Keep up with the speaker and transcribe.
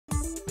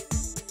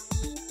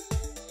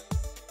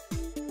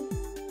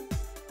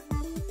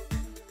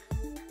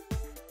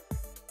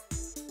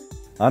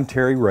I'm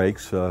Terry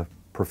Rakes, a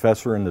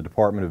professor in the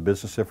Department of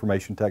Business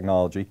Information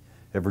Technology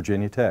at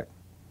Virginia Tech.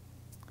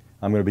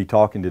 I'm going to be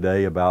talking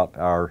today about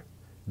our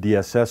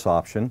DSS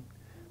option,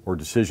 or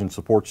Decision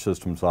Support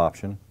Systems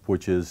option,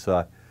 which is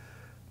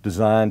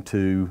designed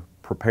to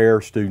prepare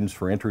students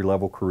for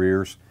entry-level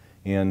careers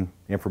in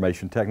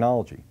information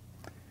technology.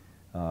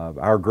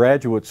 Our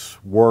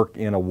graduates work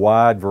in a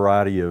wide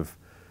variety of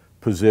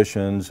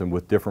positions and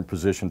with different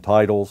position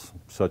titles,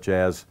 such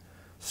as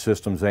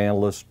systems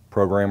analyst,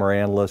 programmer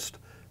analyst,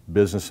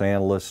 business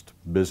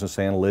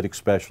analytics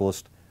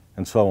specialist,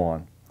 and so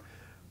on.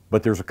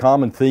 But there's a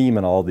common theme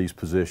in all these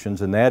positions,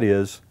 and that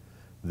is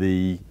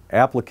the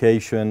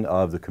application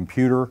of the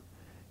computer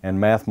and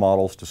math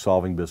models to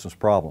solving business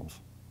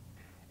problems.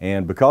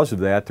 And because of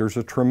that, there's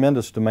a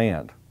tremendous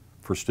demand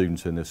for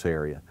students in this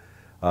area.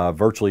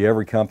 Virtually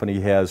every company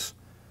has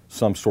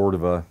some sort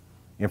of a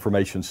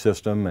information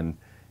system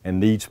and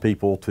needs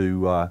people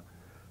to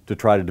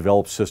try to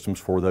develop systems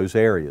for those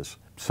areas.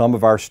 Some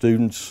of our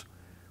students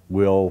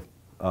will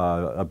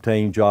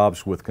obtain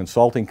jobs with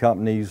consulting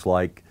companies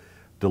like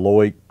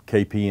Deloitte,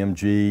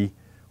 KPMG,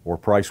 or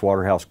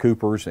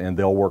PricewaterhouseCoopers, and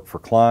they'll work for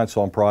clients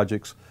on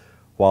projects,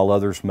 while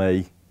others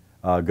may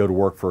go to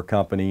work for a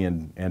company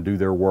and do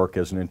their work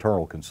as an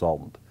internal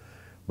consultant.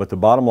 But the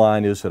bottom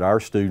line is that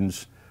our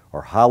students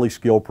are highly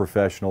skilled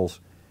professionals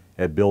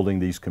at building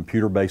these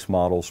computer-based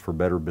models for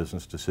better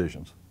business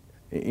decisions.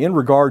 In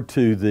regard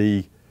to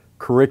the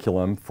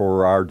curriculum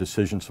for our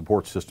Decision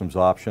Support Systems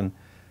option,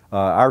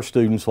 our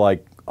students,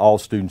 like all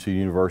students at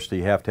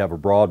university, have to have a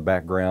broad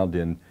background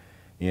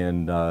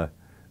in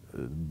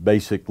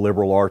basic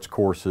liberal arts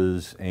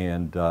courses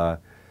and the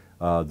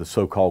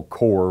so-called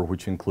core,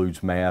 which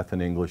includes math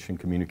and English and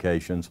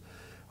communications.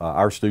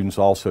 Our students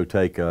also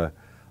take a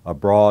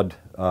broad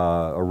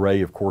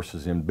array of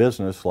courses in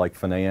business, like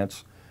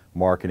finance,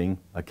 marketing,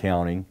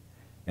 accounting,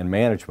 and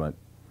management.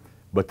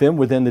 But then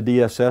within the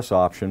DSS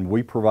option,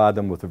 we provide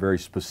them with the very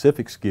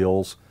specific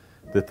skills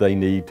that they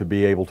need to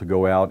be able to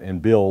go out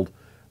and build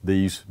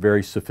these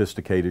very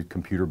sophisticated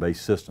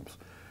computer-based systems.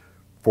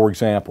 For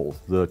example,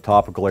 the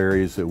topical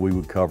areas that we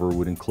would cover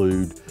would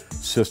include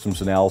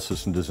systems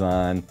analysis and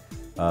design,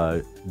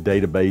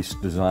 database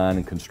design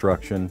and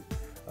construction,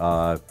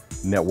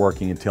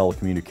 networking and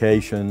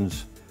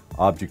telecommunications,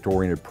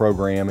 object-oriented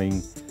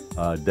programming,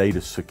 data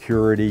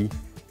security,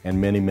 and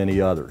many, many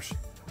others.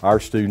 Our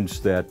students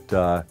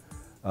that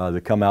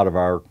come out of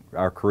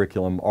our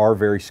curriculum are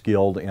very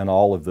skilled in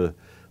all of the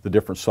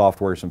different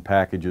softwares and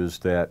packages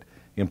that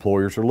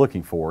employers are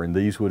looking for, and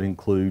these would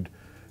include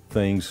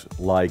things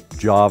like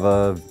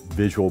Java,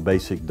 Visual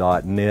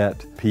Basic.NET,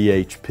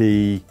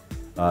 PHP,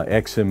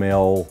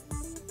 XML,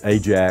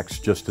 Ajax,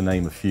 just to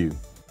name a few.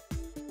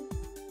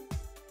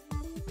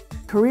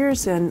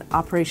 Careers in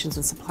operations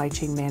and supply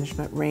chain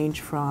management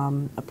range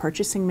from a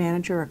purchasing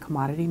manager or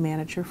commodity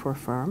manager for a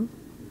firm,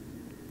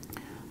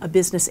 a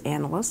business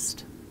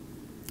analyst,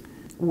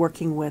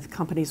 working with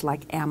companies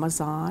like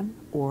Amazon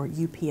or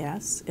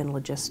UPS in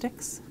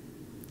logistics,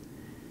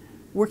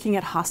 working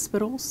at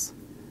hospitals,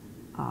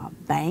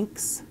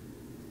 banks,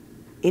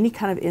 any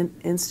kind of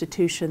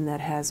institution that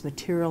has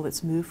material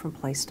that's moved from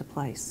place to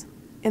place.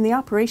 In the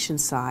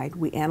operations side,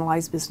 we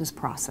analyze business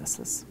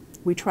processes.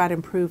 We try to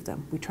improve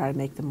them. We try to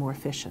make them more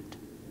efficient.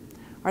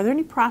 Are there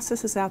any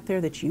processes out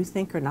there that you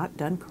think are not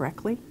done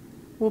correctly?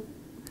 Well,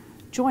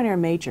 join our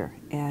major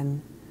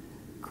and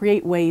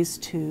create ways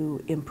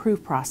to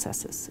improve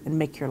processes and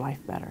make your life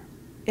better.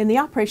 In the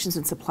operations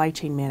and supply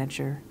chain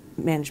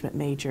management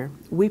major,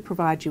 we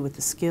provide you with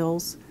the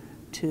skills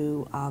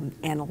to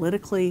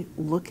analytically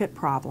look at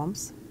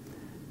problems,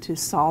 to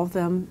solve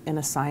them in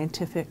a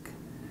scientific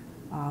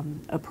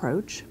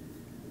approach,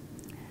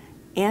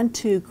 and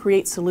to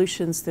create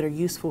solutions that are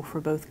useful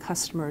for both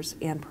customers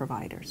and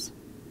providers.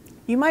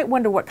 You might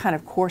wonder what kind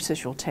of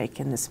courses you'll take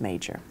in this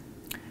major.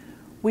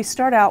 We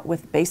start out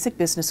with basic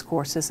business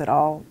courses that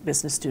all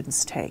business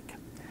students take.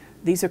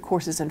 These are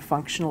courses in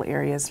functional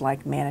areas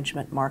like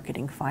management,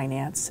 marketing,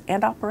 finance,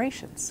 and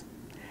operations.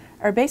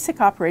 Our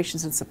basic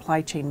operations and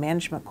supply chain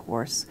management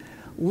course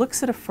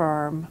looks at a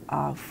firm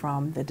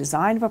from the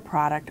design of a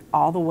product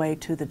all the way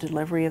to the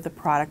delivery of the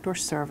product or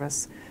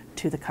service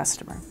to the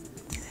customer.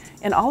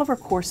 In all of our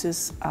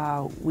courses,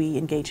 we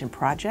engage in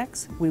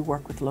projects, we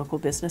work with local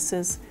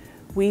businesses,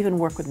 we even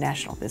work with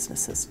national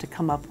businesses to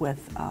come up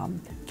with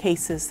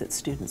cases that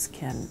students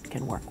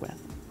can work with.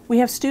 We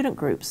have student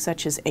groups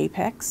such as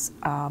APEX,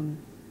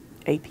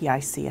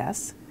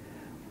 APICS.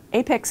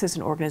 APEX is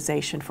an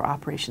organization for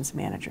operations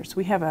managers.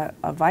 We have a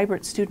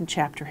vibrant student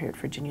chapter here at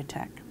Virginia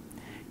Tech.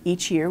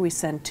 Each year we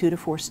send 2 to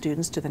 4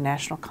 students to the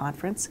national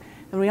conference,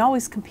 and we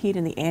always compete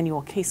in the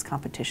annual case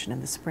competition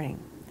in the spring.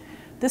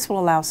 This will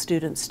allow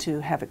students to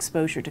have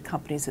exposure to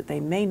companies that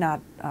may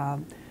not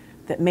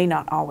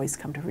always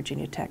come to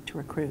Virginia Tech to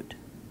recruit.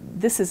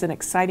 This is an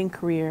exciting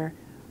career,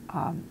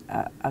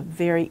 a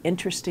very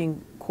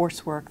interesting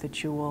coursework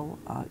that you will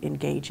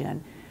engage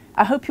in.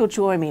 I hope you'll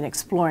join me in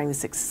exploring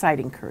this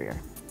exciting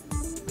career.